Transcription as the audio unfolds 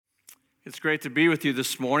It's great to be with you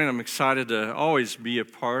this morning. I'm excited to always be a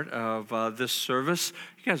part of this service.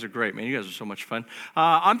 You guys are great, man. You guys are so much fun.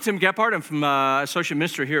 I'm Tim Gephardt. I'm from Associate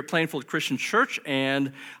Minister here at Plainfield Christian Church,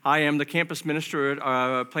 and I am the campus minister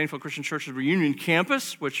at Plainfield Christian Church's Reunion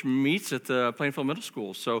Campus, which meets at the Plainfield Middle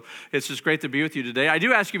School. So it's just great to be with you today. I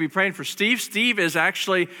do ask you to be praying for Steve. Steve is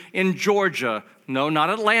actually in Georgia. No, not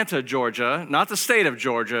Atlanta, Georgia, not the state of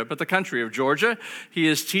Georgia, but the country of Georgia. He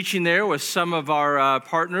is teaching there with some of our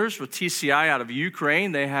partners with TCI out of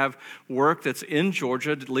Ukraine. They have work that's in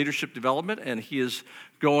Georgia, leadership development, and he is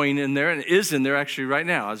going in there and is in there actually right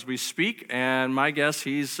now as we speak. And my guess,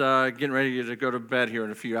 he's getting ready to go to bed here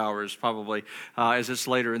in a few hours, probably, as it's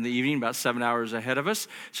later in the evening, about 7 hours ahead of us.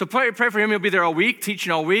 So pray for him. He'll be there all week,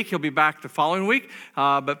 teaching all week. He'll be back the following week.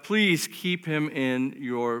 But please keep him in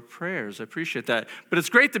your prayers. I appreciate that. But it's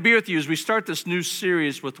great to be with you as we start this new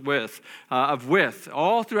series with.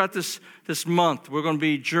 All throughout this month, we're going to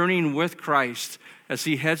be journeying with Christ as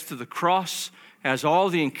he heads to the cross, as all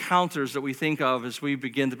the encounters that we think of as we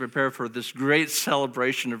begin to prepare for this great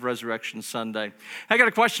celebration of Resurrection Sunday. I got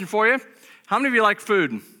a question for you. How many of you like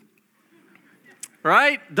food?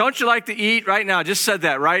 Right? Don't you like to eat right now? I just said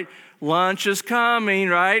that, right? Lunch is coming,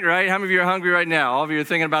 right? How many of you are hungry right now? All of you are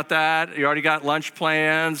thinking about that. You already got lunch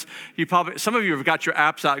plans. Some of you have got your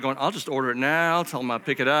apps out going, I'll just order it now. Tell them I'll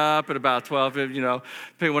pick it up at about 12,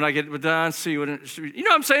 when I get done, see what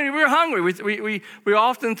I'm saying? We're hungry. We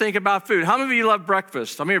often think about food. How many of you love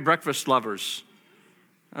breakfast? How many are breakfast lovers?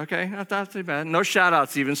 Okay, not too bad. No shout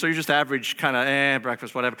outs even, so you're just average kind of,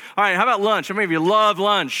 breakfast, whatever. All right, how about lunch? How many of you love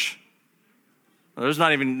lunch? Well, there's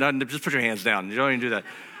not even, just put your hands down. You don't even do that.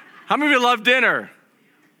 How many of you love dinner?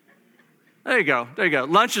 There you go.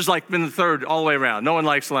 Lunch is like been the third all the way around. No one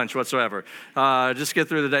likes lunch whatsoever. Just get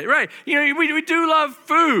through the day. Right. We do love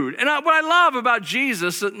food. And what I love about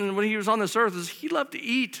Jesus when he was on this earth is he loved to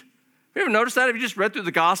eat. Have you ever noticed that? Have you just read through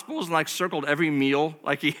the Gospels and circled every meal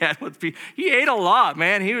like he had with people? He ate a lot,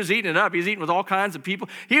 man. He was eating it up. He was eating with all kinds of people.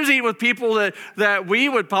 He was eating with people that we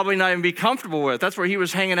would probably not even be comfortable with. That's where he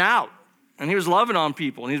was hanging out. And he was loving on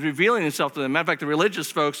people, and he was revealing himself to them. Matter of fact, the religious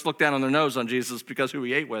folks looked down on their nose on Jesus because who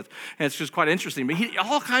he ate with. And it's just quite interesting. But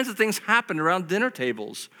all kinds of things happened around dinner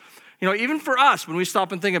tables. Even for us, when we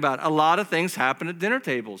stop and think about it, a lot of things happen at dinner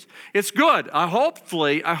tables. It's good. I hope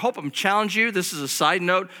I'm challenging you. This is a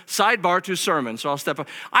sidebar to sermon, so I'll step up.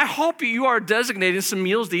 I hope you are designating some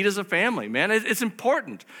meals to eat as a family, man. It's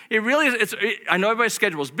important. It really is. I know everybody's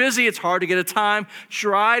schedule is busy. It's hard to get a time.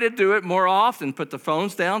 Try to do it more often. Put the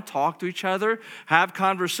phones down, talk to each other, have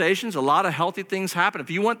conversations. A lot of healthy things happen. If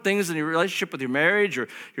you want things in your relationship with your marriage or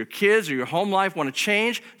your kids or your home life want to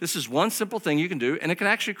change, this is one simple thing you can do, and it can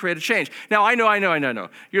actually create a change. Now, I know.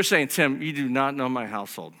 You're saying, Tim, you do not know my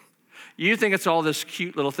household. You think it's all this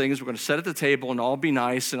cute little things. We're going to sit at the table and all be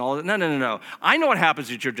nice and all that. No. I know what happens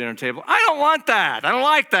at your dinner table. I don't want that. I don't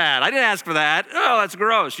like that. I didn't ask for that. Oh, that's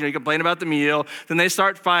gross. You complain about the meal. Then they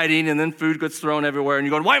start fighting, and then food gets thrown everywhere. And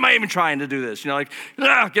you're going, why am I even trying to do this? Get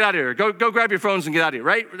out of here. Go grab your phones and get out of here,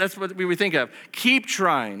 right? That's what we think of. Keep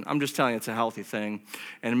trying. I'm just telling you, it's a healthy thing.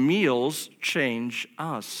 And meals change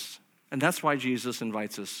us. And that's why Jesus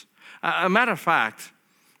invites us. A matter of fact,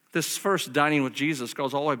 this first dining with Jesus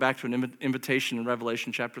goes all the way back to an invitation in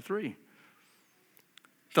Revelation chapter 3.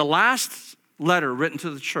 The last letter written to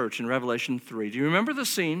the church in Revelation 3. Do you remember the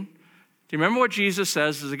scene? Do you remember what Jesus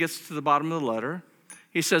says as it gets to the bottom of the letter?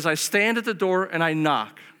 He says, I stand at the door and I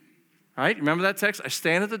knock. All right, remember that text? I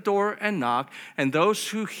stand at the door and knock, and those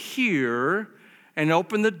who hear and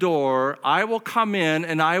open the door, I will come in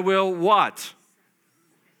and I will what?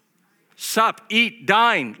 Sup, eat,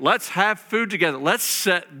 dine. Let's have food together. Let's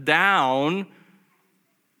sit down.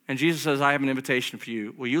 And Jesus says, I have an invitation for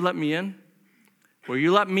you. Will you let me in? Will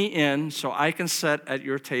you let me in so I can sit at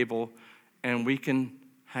your table and we can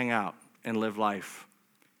hang out and live life?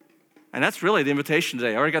 And that's really the invitation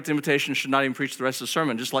today. I already got the invitation. Should not even preach the rest of the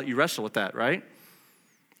sermon. Just let you wrestle with that, right?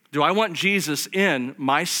 Do I want Jesus in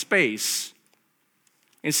my space?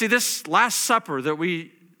 And see, this Last Supper that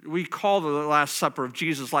we call the Last Supper of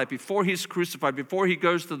Jesus' life, before he's crucified, before he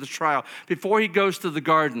goes to the trial, before he goes to the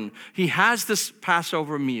garden, he has this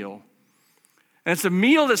Passover meal. And it's a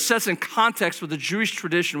meal that sets in context with the Jewish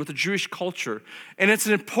tradition, with the Jewish culture. And it's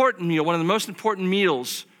an important meal, one of the most important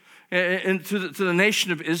meals to the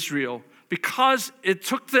nation of Israel, because it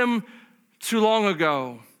took them too long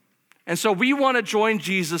ago. And so we want to join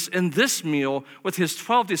Jesus in this meal with his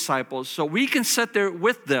 12 disciples so we can sit there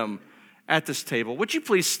with them at this table. Would you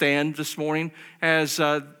please stand this morning as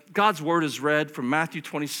God's word is read from Matthew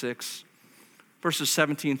 26, verses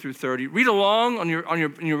 17 through 30. Read along on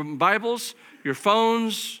your Bibles, your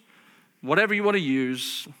phones, whatever you want to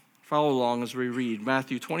use. Follow along as we read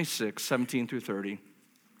Matthew 26, 17 through 30.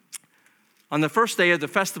 On the first day of the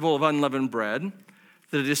festival of unleavened bread,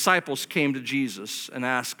 the disciples came to Jesus and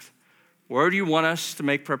asked, "Where do you want us to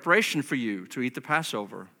make preparation for you to eat the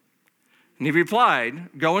Passover?" And he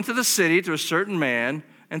replied, "Go into the city to a certain man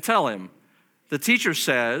and tell him, 'The teacher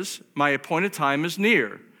says, my appointed time is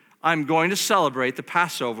near. I'm going to celebrate the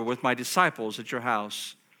Passover with my disciples at your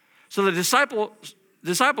house.' So the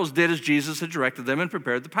disciples did as Jesus had directed them and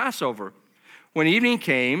prepared the Passover. When evening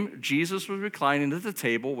came, Jesus was reclining at the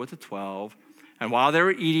table with the 12. And while they were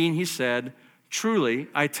eating, he said, 'Truly,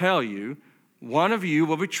 I tell you, one of you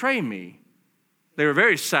will betray me.' They were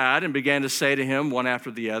very sad and began to say to him one after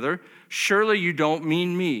the other, 'Surely you don't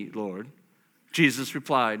mean me, Lord.' Jesus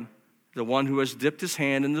replied, 'The one who has dipped his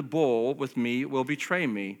hand in the bowl with me will betray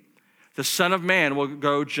me. The Son of Man will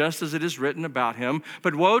go just as it is written about him,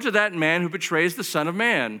 but woe to that man who betrays the Son of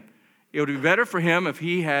Man. It would be better for him if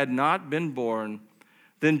he had not been born.'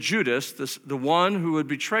 Then Judas, the one who would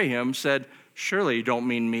betray him, said, 'Surely you don't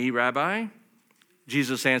mean me, Rabbi?'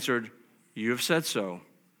 Jesus answered, 'You have said so.'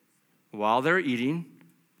 While they were eating,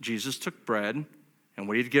 Jesus took bread, and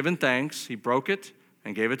when he had given thanks, he broke it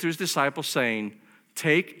and gave it to his disciples, saying,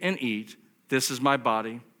 'Take and eat, this is my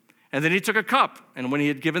body.' And then he took a cup, and when he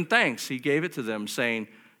had given thanks, he gave it to them, saying,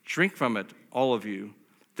 'Drink from it, all of you.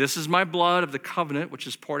 This is my blood of the covenant, which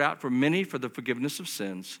is poured out for many for the forgiveness of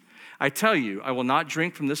sins. I tell you, I will not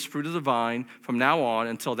drink from this fruit of the vine from now on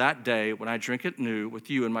until that day when I drink it new with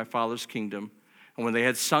you in my Father's kingdom.' And when they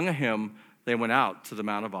had sung a hymn, they went out to the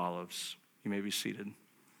Mount of Olives." You may be seated.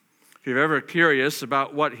 If you're ever curious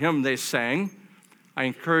about what hymn they sang, I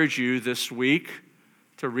encourage you this week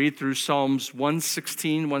to read through Psalms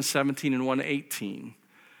 116, 117, and 118.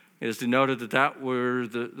 It is denoted that were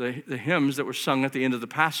the hymns that were sung at the end of the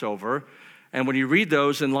Passover. And when you read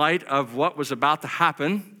those in light of what was about to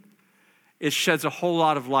happen, it sheds a whole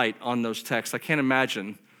lot of light on those texts. I can't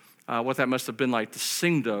imagine what that must have been like to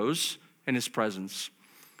sing those in his presence.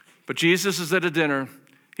 But Jesus is at a dinner.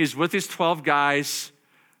 He's with these 12 guys.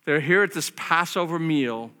 They're here at this Passover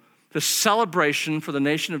meal, the celebration for the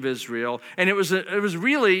nation of Israel. And it was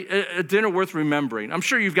really a dinner worth remembering. I'm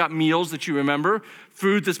sure you've got meals that you remember,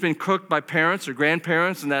 food that's been cooked by parents or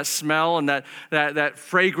grandparents, and that smell and that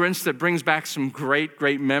fragrance that brings back some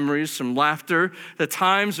great memories, some laughter. The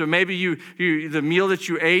times, or maybe the meal that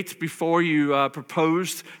you ate before you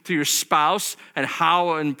proposed to your spouse, and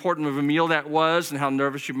how important of a meal that was and how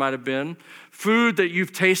nervous you might have been. Food that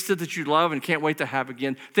you've tasted that you love and can't wait to have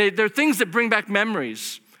again. They're things that bring back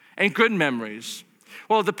memories. And good memories.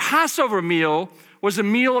 Well, the Passover meal was a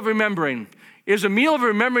meal of remembering. It was a meal of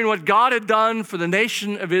remembering what God had done for the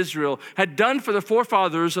nation of Israel, had done for the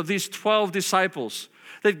forefathers of these 12 disciples.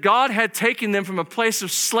 That God had taken them from a place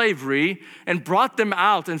of slavery and brought them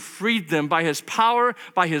out and freed them by his power,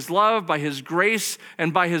 by his love, by his grace,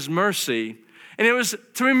 and by his mercy. And it was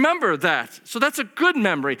to remember that. So that's a good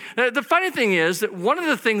memory. The funny thing is that one of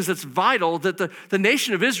the things that's vital that the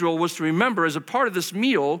nation of Israel was to remember as a part of this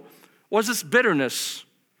meal was this bitterness.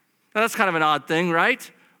 Now that's kind of an odd thing, right?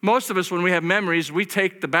 Most of us, when we have memories, we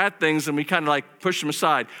take the bad things and we kind of like push them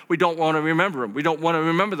aside. We don't want to remember them. We don't want to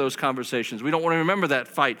remember those conversations. We don't want to remember that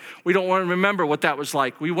fight. We don't want to remember what that was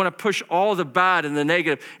like. We want to push all the bad and the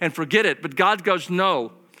negative and forget it. But God goes,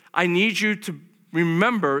 no, I need you to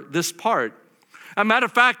remember this part. As a matter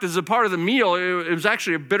of fact, as a part of the meal, it was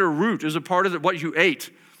actually a bitter root. It was a part of what you ate.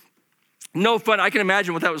 No fun. I can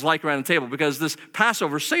imagine what that was like around the table, because this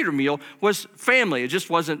Passover Seder meal was family. It just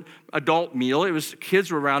wasn't adult meal. It was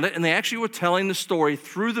kids were around it, and they actually were telling the story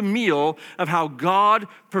through the meal of how God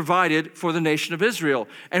provided for the nation of Israel.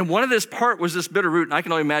 And one of this part was this bitter root, and I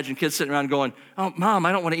can only imagine kids sitting around going, "Oh, Mom,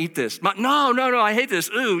 I don't want to eat this. No, I hate this.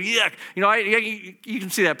 Ooh, yuck." You can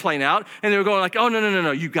see that playing out. And they were going like, "Oh,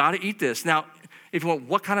 no, you got to eat this." Now, if you want,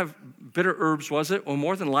 what kind of bitter herbs was it? Well,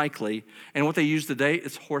 more than likely, and what they use today,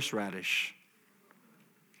 it's horseradish.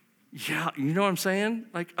 Yeah, you know what I'm saying?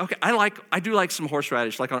 Like, okay, I do like some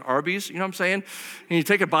horseradish, like on Arby's, you know what I'm saying? And you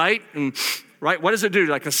take a bite, and right, what does it do?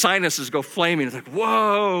 Like the sinuses go flaming. It's like,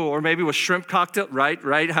 whoa, or maybe with shrimp cocktail, right?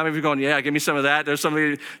 How many of you going, yeah, give me some of that? There's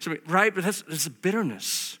somebody, right? But there's a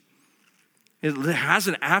bitterness. It has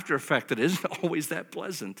an after effect that isn't always that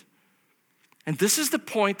pleasant. And this is the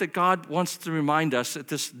point that God wants to remind us at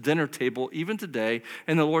this dinner table, even today,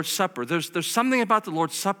 in the Lord's Supper. There's something about the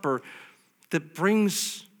Lord's Supper that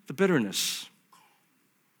brings the bitterness.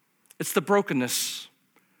 It's the brokenness.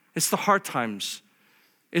 It's the hard times.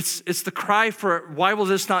 It's the cry for, why will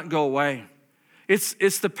this not go away?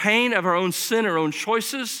 It's the pain of our own sin, our own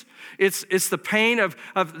choices. It's the pain of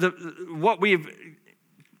what we've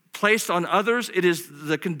placed on others. It is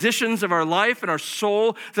the conditions of our life and our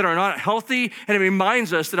soul that are not healthy, and it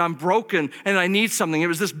reminds us that I'm broken and I need something. It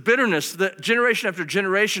was this bitterness that generation after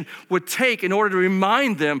generation would take in order to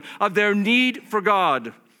remind them of their need for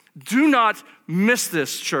God. Do not miss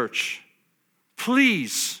this, church.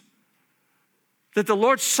 Please. That the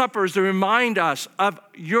Lord's Supper is to remind us of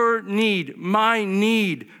your need, my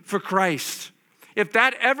need for Christ. If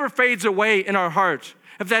that ever fades away in our heart,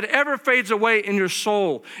 if that ever fades away in your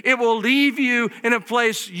soul, it will leave you in a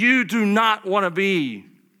place you do not want to be.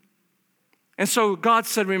 And so God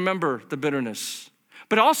said, remember the bitterness,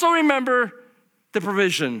 but also remember the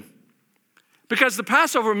provision. Because the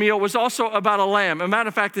Passover meal was also about a lamb. As a matter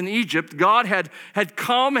of fact, in Egypt, God had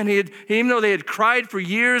come and even though they had cried for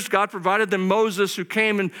years, God provided them Moses, who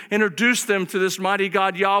came and introduced them to this mighty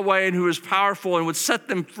God Yahweh, and who was powerful and would set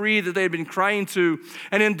them free that they had been crying to.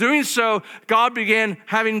 And in doing so, God began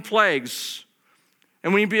having plagues.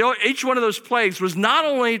 And when each one of those plagues was not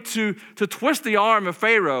only to twist the arm of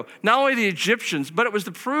Pharaoh, not only the Egyptians, but it was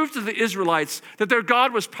to prove to the Israelites that their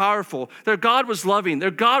God was powerful, their God was loving, their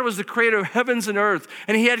God was the creator of heavens and earth,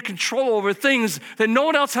 and he had control over things that no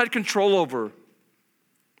one else had control over.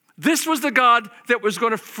 This was the God that was going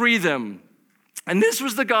to free them. And this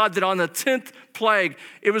was the God that on the 10th plague,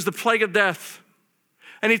 it was the plague of death.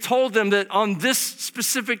 And he told them that on this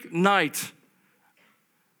specific night,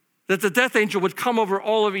 that the death angel would come over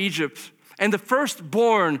all of Egypt, and the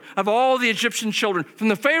firstborn of all the Egyptian children, from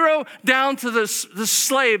the Pharaoh down to the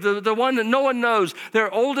slave, the one that no one knows, their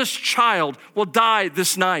oldest child will die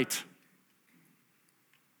this night.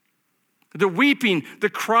 The weeping, the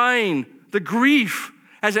crying, the grief,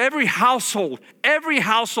 as every household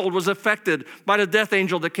was affected by the death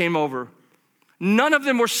angel that came over. None of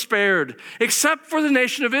them were spared, except for the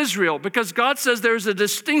nation of Israel, because God says there's a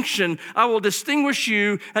distinction. I will distinguish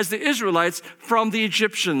you as the Israelites from the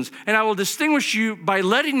Egyptians, and I will distinguish you by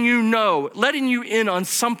letting you in on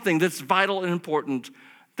something that's vital and important.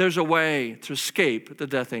 There's a way to escape the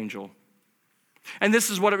death angel. And this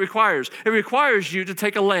is what it requires. It requires you to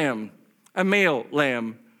take a lamb, a male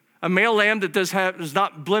lamb that is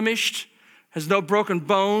not blemished, has no broken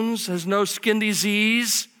bones, has no skin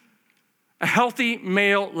disease, a healthy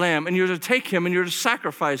male lamb, and you're to take him and you're to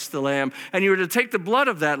sacrifice the lamb, and you're to take the blood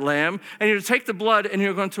of that lamb, and you're to take the blood and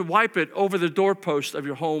you're going to wipe it over the doorpost of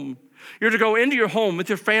your home. You're to go into your home with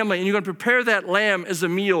your family, and you're going to prepare that lamb as a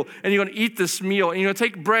meal, and you're going to eat this meal, and you're going to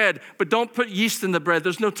take bread, but don't put yeast in the bread.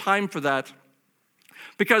 There's no time for that.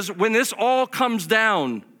 Because when this all comes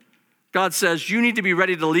down, God says, you need to be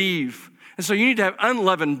ready to leave. And so you need to have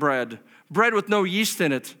unleavened bread with no yeast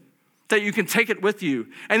in it, that you can take it with you.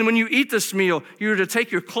 And when you eat this meal, you're to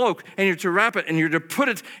take your cloak and you're to wrap it and you're to put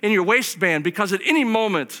it in your waistband, because at any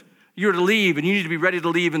moment you're to leave and you need to be ready to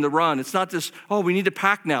leave in the run. It's not this, we need to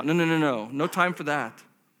pack now. No. No time for that.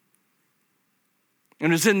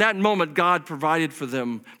 And it was in that moment God provided for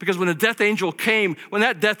them, because when that death angel came,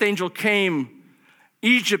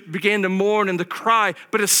 Egypt began to mourn and to cry.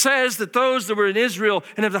 But it says that those that were in Israel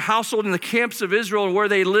and of the household in the camps of Israel and where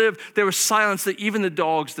they lived, there was silence, that even the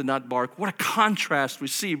dogs did not bark. What a contrast we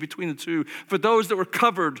see between the two. For those that were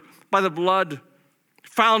covered by the blood,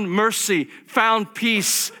 found mercy, found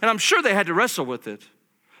peace. And I'm sure they had to wrestle with it,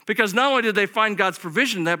 because not only did they find God's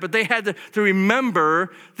provision in that, but they had to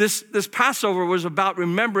remember this Passover was about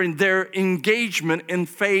remembering their engagement in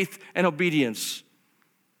faith and obedience.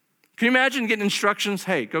 Can you imagine getting instructions?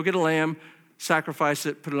 Hey, go get a lamb, sacrifice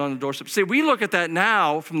it, put it on the doorstep. See, we look at that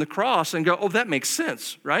now from the cross and go, that makes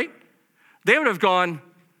sense, right? They would have gone,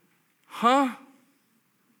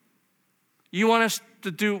 you want us to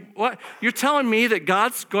do what? You're telling me that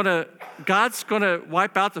God's gonna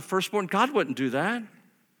wipe out the firstborn? God wouldn't do that.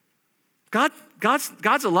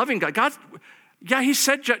 God's a loving God. He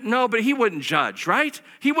said no, but he wouldn't judge, right?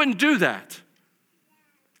 He wouldn't do that.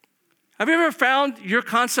 Have you ever found your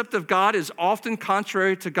concept of God is often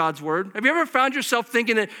contrary to God's word? Have you ever found yourself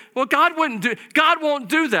thinking that, God won't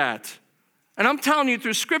do that? And I'm telling you,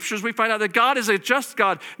 through scriptures, we find out that God is a just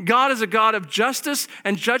God. God is a God of justice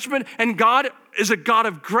and judgment, and God is a God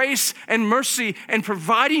of grace and mercy and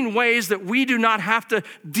providing ways that we do not have to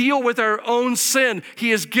deal with our own sin.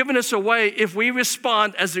 He has given us a way if we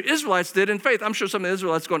respond as the Israelites did in faith. I'm sure some of the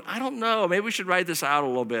Israelites going, I don't know, maybe we should write this out a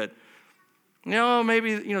little bit.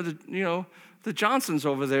 Maybe, the Johnsons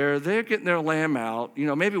over there, they're getting their lamb out.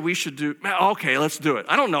 Maybe we should do, okay, let's do it.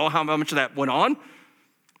 I don't know how much of that went on.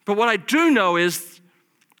 But what I do know is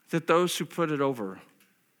that those who put it over,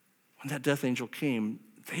 when that death angel came,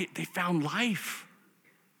 they found life.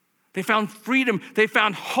 They found freedom. They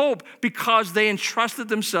found hope because they entrusted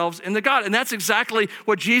themselves in the God. And that's exactly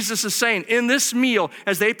what Jesus is saying. In this meal,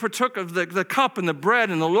 as they partook of the cup and the bread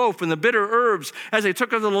and the loaf and the bitter herbs, as they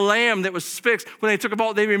took of the lamb that was fixed, when they took of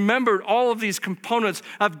all, they remembered all of these components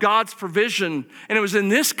of God's provision. And it was in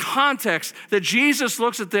this context that Jesus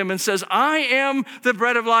looks at them and says, I am the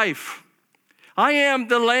bread of life. I am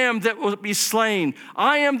the lamb that will be slain.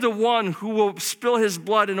 I am the one who will spill his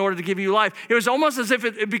blood in order to give you life. It was almost as if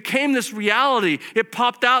it became this reality. It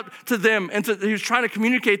popped out to them, and he was trying to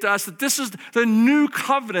communicate to us that this is the new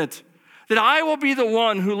covenant, that I will be the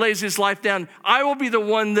one who lays his life down. I will be the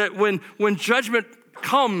one that when judgment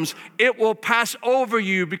comes, it will pass over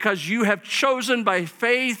you because you have chosen by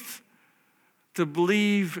faith to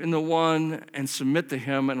believe in the one and submit to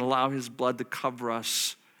him and allow his blood to cover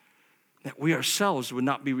us, that we ourselves would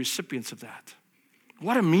not be recipients of that.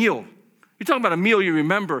 What a meal. You're talking about a meal you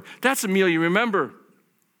remember. That's a meal you remember.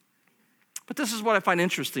 But this is what I find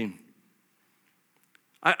interesting.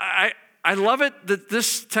 I love it that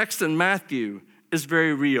this text in Matthew is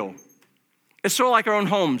very real. It's sort of like our own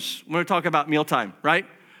homes when we talk about mealtime, right?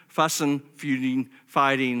 Fussing, feuding,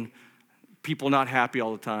 fighting, people not happy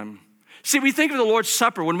all the time. See, we think of the Lord's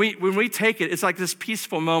Supper. When we take it, it's like this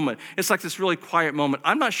peaceful moment. It's like this really quiet moment.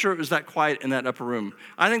 I'm not sure it was that quiet in that upper room.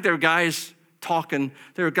 I think there were guys talking.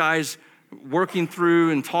 There were guys working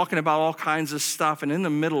through and talking about all kinds of stuff. And in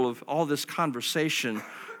the middle of all this conversation,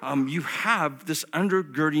 you have this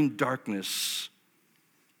undergirding darkness.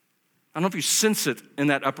 I don't know if you sense it in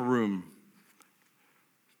that upper room,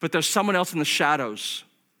 but there's someone else in the shadows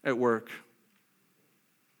at work.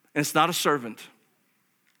 And it's not a servant.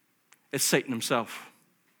 It's Satan himself.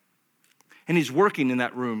 And he's working in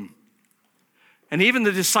that room. And even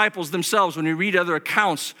the disciples themselves, when you read other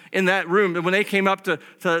accounts in that room, when they came up to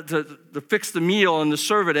fix the meal and to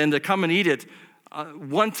serve it and to come and eat it,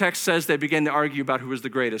 one text says they began to argue about who was the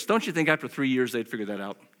greatest. Don't you think after 3 years they'd figure that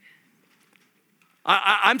out?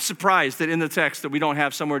 I'm surprised that in the text that we don't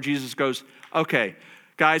have somewhere Jesus goes, okay,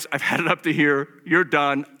 guys, I've had it up to here. You're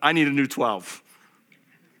done. I need a new 12.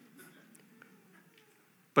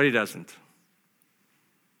 But he doesn't.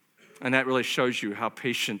 And that really shows you how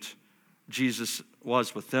patient Jesus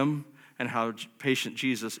was with them and how patient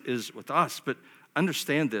Jesus is with us. But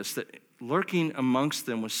understand this, that lurking amongst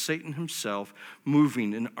them was Satan himself,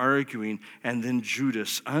 moving and arguing. And then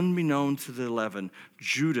Judas, unbeknown to the 11,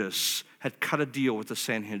 Judas had cut a deal with the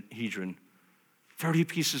Sanhedrin. 30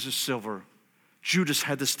 pieces of silver. Judas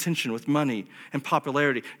had this tension with money and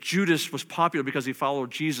popularity. Judas was popular because he followed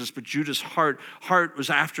Jesus, but Judas' heart was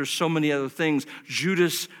after so many other things.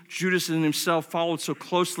 Judas in himself followed so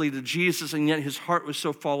closely to Jesus, and yet his heart was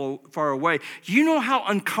so far away. Do you know how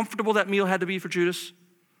uncomfortable that meal had to be for Judas?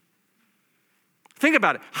 Think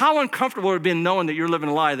about it. How uncomfortable it would have been knowing that you're living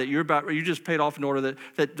a lie, that you just paid off in order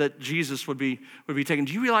that Jesus would be taken.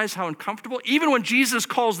 Do you realize how uncomfortable? Even when Jesus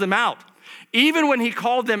calls them out, even when he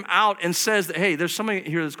called them out and says that, hey, there's somebody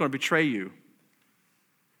here that's going to betray you.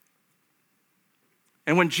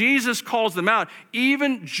 And when Jesus calls them out,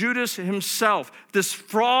 even Judas himself, this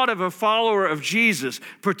fraud of a follower of Jesus,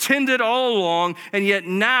 pretended all along, and yet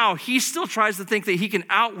now he still tries to think that he can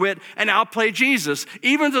outwit and outplay Jesus,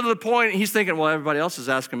 even to the point he's thinking, well, everybody else is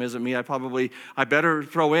asking me, is it me? I better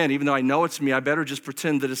throw in, even though I know it's me, I better just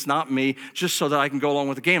pretend that it's not me, just so that I can go along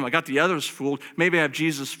with the game. I got the others fooled. Maybe I have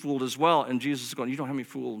Jesus fooled as well. And Jesus is going, you don't have me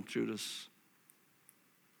fooled, Judas.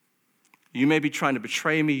 You may be trying to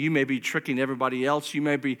betray me. You may be tricking everybody else. You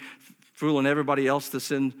may be fooling everybody else that's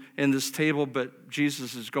in this table. But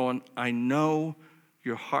Jesus is going, I know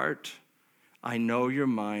your heart. I know your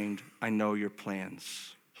mind. I know your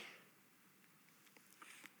plans.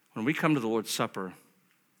 When we come to the Lord's Supper,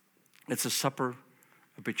 it's a supper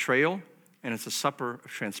of betrayal and it's a supper of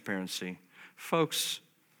transparency. Folks,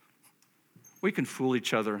 we can fool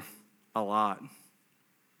each other a lot.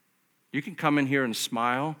 You can come in here and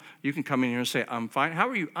smile. You can come in here and say, I'm fine. How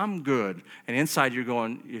are you? I'm good. And inside you're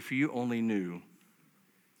going, if you only knew,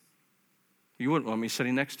 you wouldn't want me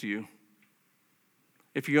sitting next to you.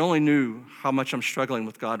 If you only knew how much I'm struggling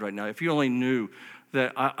with God right now. If you only knew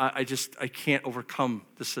that I can't overcome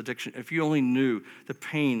this addiction. If you only knew the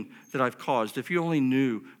pain that I've caused. If you only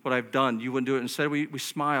knew what I've done, you wouldn't do it. Instead, we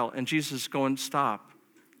smile. And Jesus is going, stop.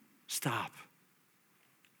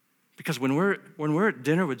 Because when we're at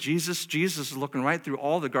dinner with Jesus, Jesus is looking right through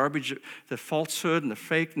all the garbage, the falsehood and the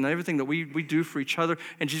fake and everything that we do for each other.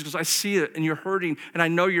 And Jesus goes, I see it, and you're hurting, and I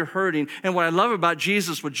know you're hurting. And what I love about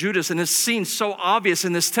Jesus with Judas, and this scene so obvious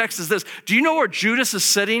in this text, is this. Do you know where Judas is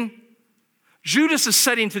sitting? Judas is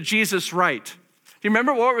sitting to Jesus' right. Do you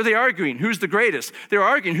remember what were they arguing? Who's the greatest? They were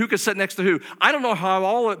arguing who could sit next to who. I don't know how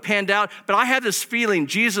all of it panned out, but I had this feeling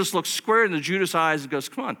Jesus looked square in the Judas eyes and goes,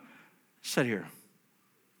 come on, sit here.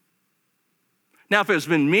 Now, if it was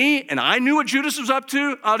been me and I knew what Judas was up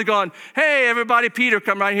to, I would have gone, hey, everybody, Peter,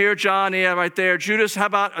 come right here. John, yeah, right there. Judas, how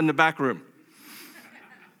about in the back room?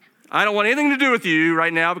 I don't want anything to do with you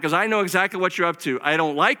right now because I know exactly what you're up to. I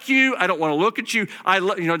don't like you. I don't want to look at you.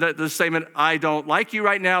 The statement, I don't like you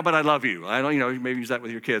right now, but I love you. I don't, maybe use that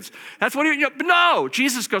with your kids. That's what but no,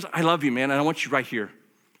 Jesus goes, I love you, man, and I want you right here.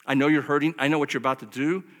 I know you're hurting. I know what you're about to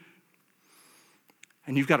do.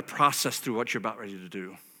 And you've got to process through what you're about ready to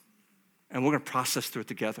do. And we're going to process through it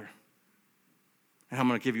together. And I'm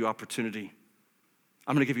going to give you opportunity.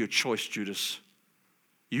 I'm going to give you a choice, Judas.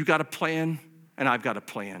 You got a plan, and I've got a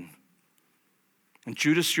plan. And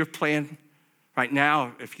Judas, your plan right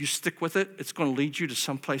now, if you stick with it, it's going to lead you to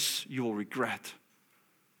someplace you will regret.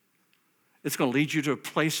 It's going to lead you to a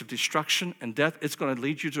place of destruction and death. It's going to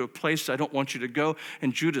lead you to a place I don't want you to go.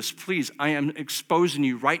 And Judas, please, I am exposing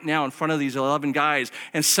you right now in front of these 11 guys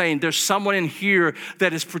and saying there's someone in here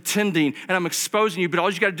that is pretending, and I'm exposing you, but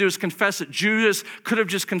all you got to do is confess it. Judas could have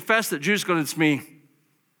just confessed it. Judas goes, it's me.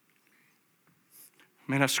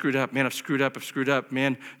 Man, I've screwed up. Man, I've screwed up.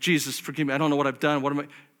 Man, Jesus, forgive me. I don't know what I've done. What am I?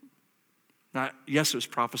 Now, yes, it was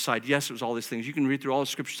prophesied. Yes, it was all these things. You can read through all the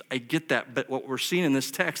scriptures. I get that. But what we're seeing in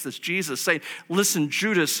this text is Jesus saying, listen,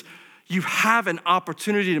 Judas, you have an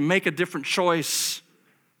opportunity to make a different choice.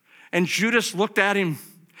 And Judas looked at him,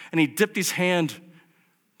 and he dipped his hand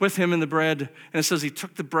with him in the bread. And it says he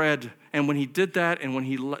took the bread. And when he did that,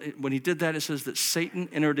 it says that Satan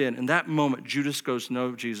entered in. In that moment, Judas goes,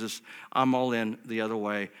 no, Jesus, I'm all in the other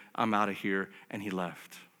way. I'm out of here. And he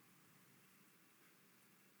left.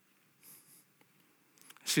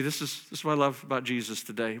 See, this is what I love about Jesus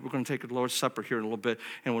today. We're going to take the Lord's Supper here in a little bit.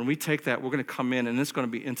 And when we take that, we're going to come in, and it's going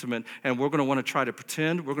to be intimate. And we're going to want to try to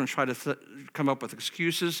pretend. We're going to try to come up with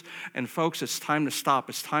excuses. And folks, it's time to stop.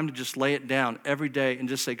 It's time to just lay it down every day and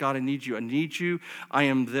just say, God, I need you. I need you. I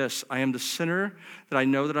am this. I am the sinner that I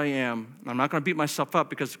know that I am. I'm not going to beat myself up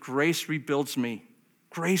because grace rebuilds me.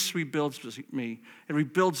 Grace rebuilds me. It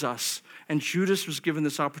rebuilds us. And Judas was given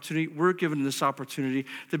this opportunity. We're given this opportunity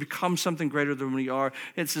to become something greater than we are.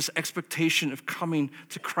 It's this expectation of coming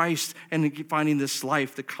to Christ and finding this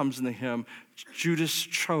life that comes into him. Judas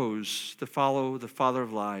chose to follow the father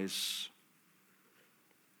of lies.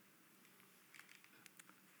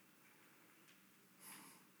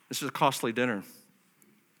 This is a costly dinner.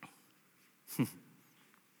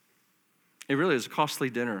 It really is a costly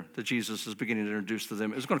dinner that Jesus is beginning to introduce to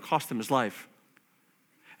them. It was going to cost him his life.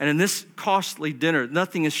 And in this costly dinner,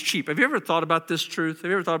 nothing is cheap. Have you ever thought about this truth?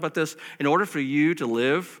 Have you ever thought about this? In order for you to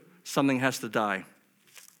live, something has to die.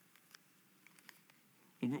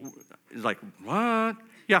 It's like, what?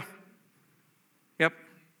 Yeah. Yep.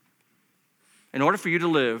 In order for you to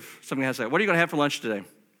live, something has to die. What are you going to have for lunch today?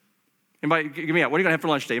 Anybody, give me out. What are you going to have for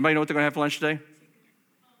lunch today? Anybody know what they're going to have for lunch today?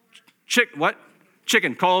 What?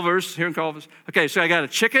 Chicken, Culver's, here in Culver's. Okay, so I got a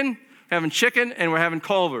chicken, having chicken, and we're having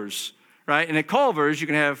Culver's, right? And at Culver's, you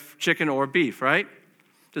can have chicken or beef, right?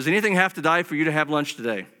 Does anything have to die for you to have lunch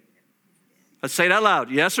today? Let's say it out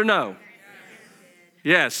loud. Yes or no?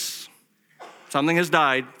 Yes. Something has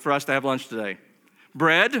died for us to have lunch today.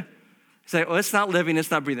 Bread, you say, well, it's not living,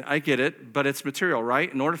 it's not breathing. I get it, but it's material, right?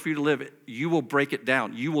 In order for you to live it, you will break it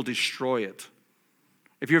down. You will destroy it.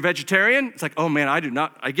 If you're a vegetarian, it's like, oh man, I do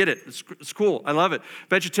not, I get it. It's cool, I love it.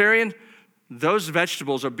 Vegetarian, those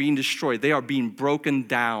vegetables are being destroyed. They are being broken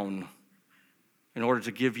down in order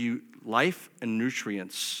to give you life and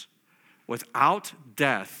nutrients. Without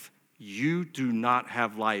death, you do not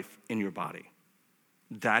have life in your body.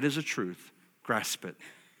 That is a truth. Grasp it.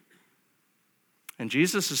 And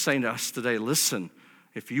Jesus is saying to us today, listen,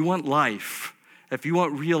 if you want life, if you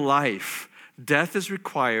want real life, death is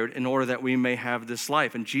required in order that we may have this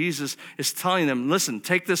life. And Jesus is telling them, listen,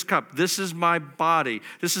 take this cup. This is my body.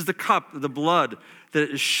 This is the cup, the blood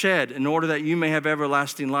that is shed in order that you may have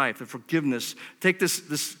everlasting life, the forgiveness. Take this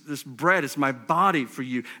bread. It's my body for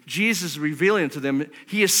you. Jesus is revealing to them.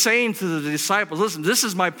 He is saying to the disciples, listen, this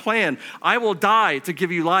is my plan. I will die to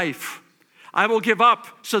give you life. I will give up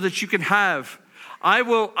so that you can have. I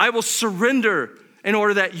will surrender in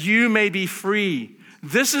order that you may be free.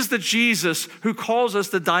 This is the Jesus who calls us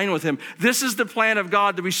to dine with him. This is the plan of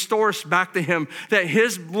God to restore us back to him, that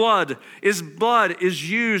his blood is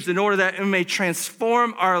used in order that it may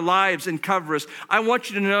transform our lives and cover us. I want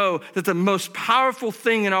you to know that the most powerful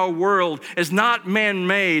thing in our world is not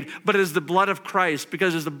man-made, but it is the blood of Christ,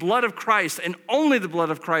 because it's the blood of Christ and only the blood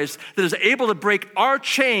of Christ that is able to break our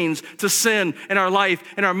chains to sin in our life,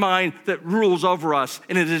 in our mind, that rules over us.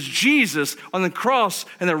 And it is Jesus on the cross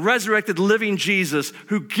and the resurrected living Jesus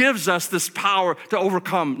who gives us this power to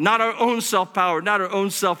overcome, not our own self-power, not our own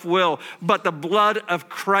self-will, but the blood of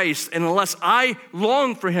Christ. And unless I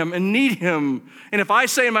long for him and need him, and if I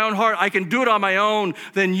say in my own heart, I can do it on my own,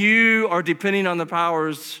 then you are depending on the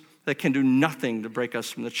powers that can do nothing to break us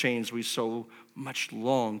from the chains we so much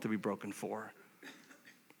long to be broken for.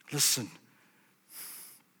 Listen.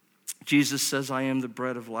 Jesus says, I am the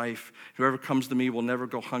bread of life. Whoever comes to me will never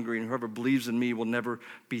go hungry, and whoever believes in me will never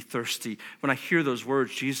be thirsty. When I hear those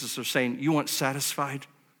words, Jesus is saying, you want satisfied?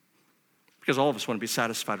 Because all of us want to be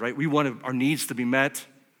satisfied, right? We want our needs to be met.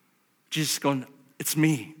 Jesus is going, it's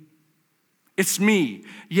me. It's me.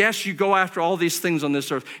 Yes, you go after all these things on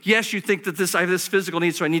this earth. Yes, you think that I have this physical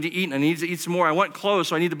need, so I need to eat, and I need to eat some more. I want clothes,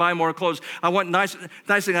 so I need to buy more clothes. I want nice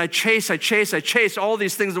things. I chase all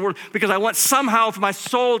these things in the world because I want somehow for my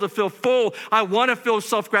soul to feel full. I want to feel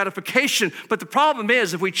self-gratification. But the problem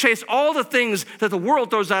is, if we chase all the things that the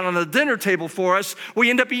world throws out on the dinner table for us, we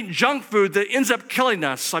end up eating junk food that ends up killing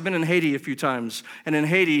us. I've been in Haiti a few times, and in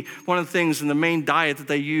Haiti, one of the things in the main diet that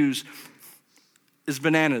they use is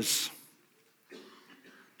bananas.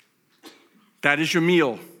 That is your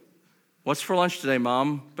meal. What's for lunch today,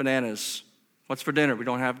 Mom? Bananas. What's for dinner? We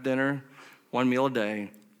don't have dinner. One meal a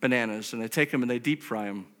day. Bananas. And they take them and they deep fry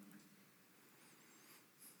them.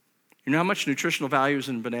 You know how much nutritional value is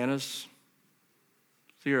in bananas?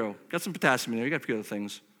 0. Got some potassium in there. You got a few other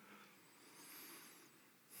things.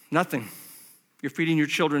 Nothing. You're feeding your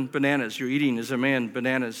children bananas. You're eating, as a man,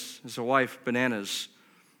 bananas. As a wife, bananas.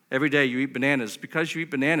 Every day you eat bananas. Because you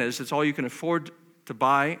eat bananas, it's all you can afford to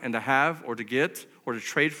buy and to have or to get or to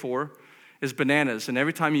trade for is bananas. And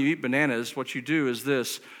every time you eat bananas, what you do is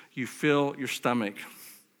this: you fill your stomach.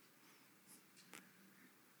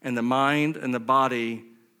 And the mind and the body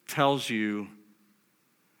tells you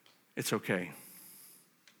it's okay.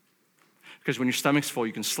 Because when your stomach's full,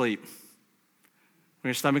 you can sleep. When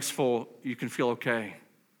your stomach's full, you can feel okay.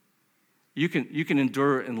 You can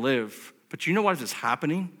endure and live. But you know what is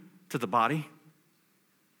happening to the body?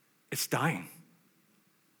 It's dying.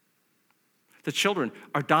 The children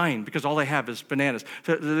are dying because all they have is bananas.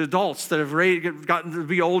 The adults that have gotten to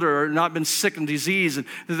be older or not been sick and disease, and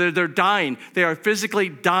they're dying. They are physically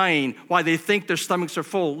dying while they think their stomachs are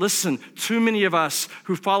full. Listen, too many of us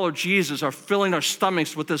who follow Jesus are filling our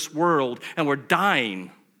stomachs with this world, and we're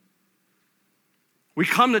dying. We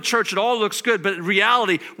come to church, it all looks good, but in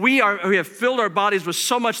reality, we have filled our bodies with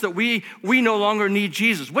so much that we no longer need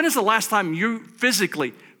Jesus. When is the last time you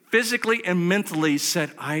physically and mentally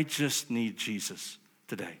said, I just need Jesus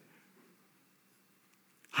today?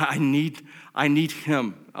 I need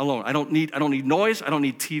him alone. I don't need noise. I don't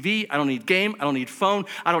need TV. I don't need game. I don't need phone.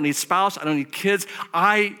 I don't need spouse. I don't need kids.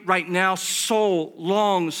 Right now, soul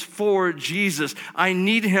longs for Jesus. I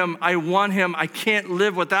need him. I want him. I can't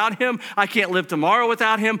live without him. I can't live tomorrow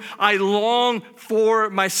without him. I long for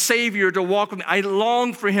my Savior to walk with me. I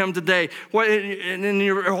long for him today. And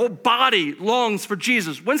your whole body longs for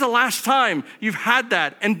Jesus. When's the last time you've had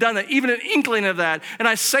that and done that, even an inkling of that? And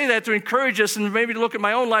I say that to encourage us and maybe to look at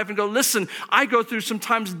my own life and go, listen, I go through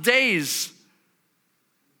sometimes days,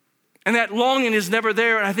 and that longing is never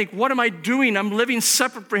there, and I think, what am I doing? I'm living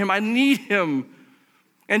separate from him. I need him.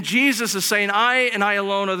 And Jesus is saying, I and I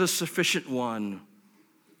alone are the sufficient one.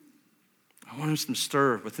 I want him to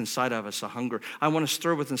stir within inside of us a hunger. I want to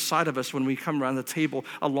stir within inside of us when we come around the table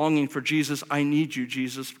a longing for Jesus. I need you,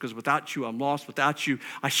 Jesus, because without you, I'm lost. Without you,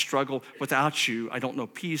 I struggle. Without you, I don't know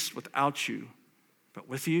peace. Without you, but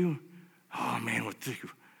with you, oh man, with you,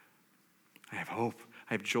 I have hope.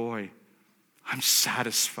 I have joy. I'm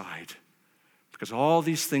satisfied because all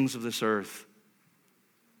these things of this earth,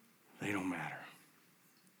 they don't matter.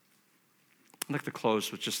 I'd like to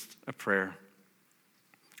close with just a prayer.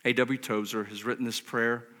 A.W. Tozer has written this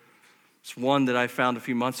prayer. It's one that I found a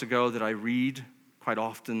few months ago that I read quite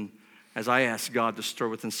often as I ask God to stir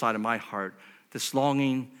within inside of my heart this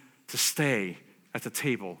longing to stay at the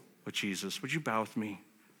table with Jesus. Would you bow with me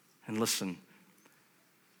and listen?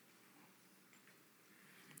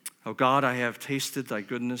 Oh God, I have tasted thy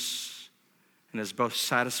goodness and has both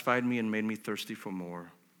satisfied me and made me thirsty for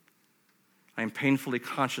more. I am painfully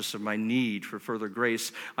conscious of my need for further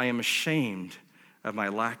grace. I am ashamed of my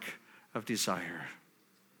lack of desire.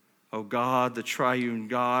 O God, the triune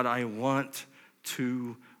God, I want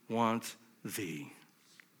thee.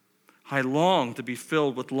 I long to be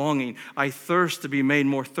filled with longing. I thirst to be made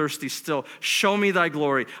more thirsty still. Show me thy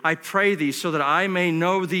glory, I pray thee, so that I may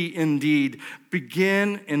know thee indeed.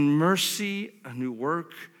 Begin in mercy a new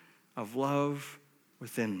work of love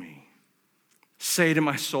within me. Say to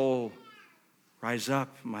my soul, rise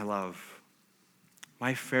up, my love,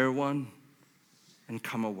 my fair one, and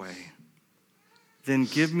come away. Then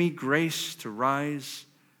give me grace to rise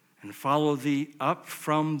and follow thee up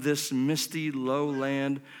from this misty low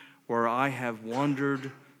land where I have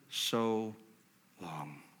wandered so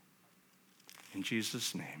long. In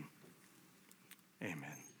Jesus' name,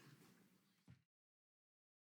 amen.